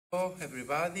Hello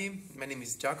everybody, my name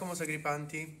is Giacomo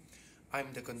Sagripanti.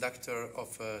 I'm the conductor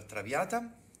of Traviata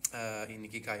in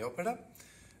Ikigai Opera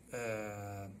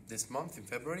this month in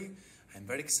February. I'm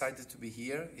very excited to be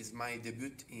here. It's my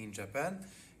debut in Japan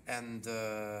and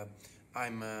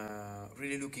I'm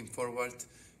really looking forward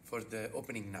for the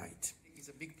opening night. It's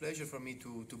a big pleasure for me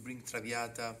to bring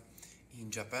Traviata in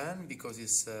Japan because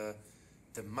it's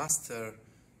the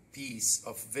masterpiece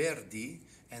of Verdi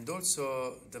and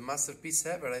also the masterpiece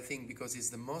ever, I think, because it's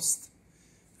the most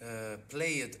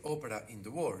played opera in the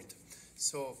world.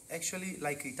 So actually,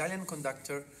 like Italian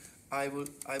conductor, I will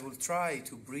try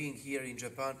to bring here in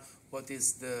Japan what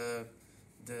is the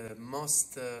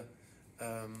most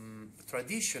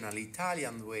traditional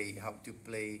Italian way how to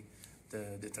play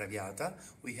the Traviata.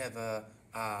 We have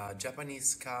a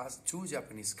Japanese cast, two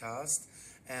Japanese casts,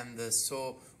 and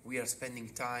so we are spending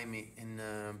time in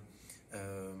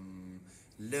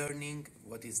learning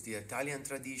what is the Italian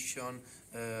tradition,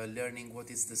 learning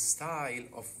what is the style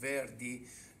of Verdi,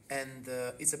 and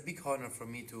it's a big honor for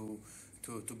me to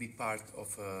be part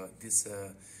of this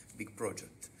big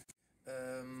project.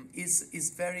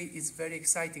 It's very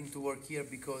exciting to work here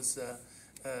because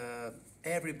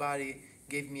everybody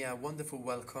gave me a wonderful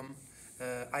welcome.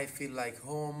 I feel like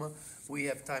home. We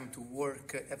have time to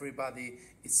work. Everybody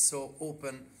is so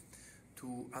open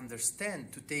to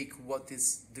understand, to take what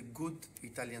is the good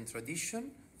Italian tradition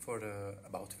for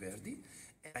about Verdi.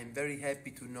 And I'm very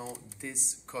happy to know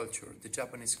this culture, the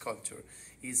Japanese culture,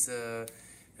 is a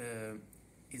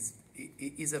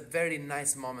very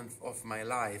nice moment of my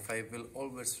life. I will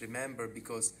always remember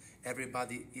because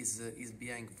everybody is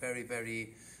being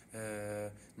very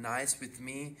nice with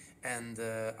me, and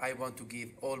I want to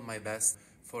give all my best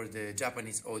for the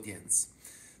Japanese audience.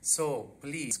 So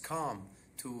please come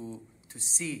to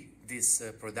see this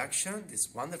production,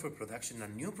 this wonderful production, a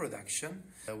new production.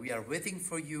 We are waiting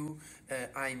for you.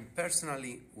 I'm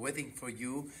personally waiting for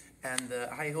you, and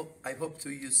I hope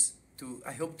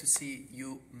to see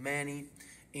you many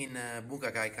in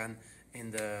Bunka Kaikan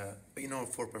in all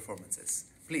 4 performances.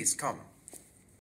 Please come.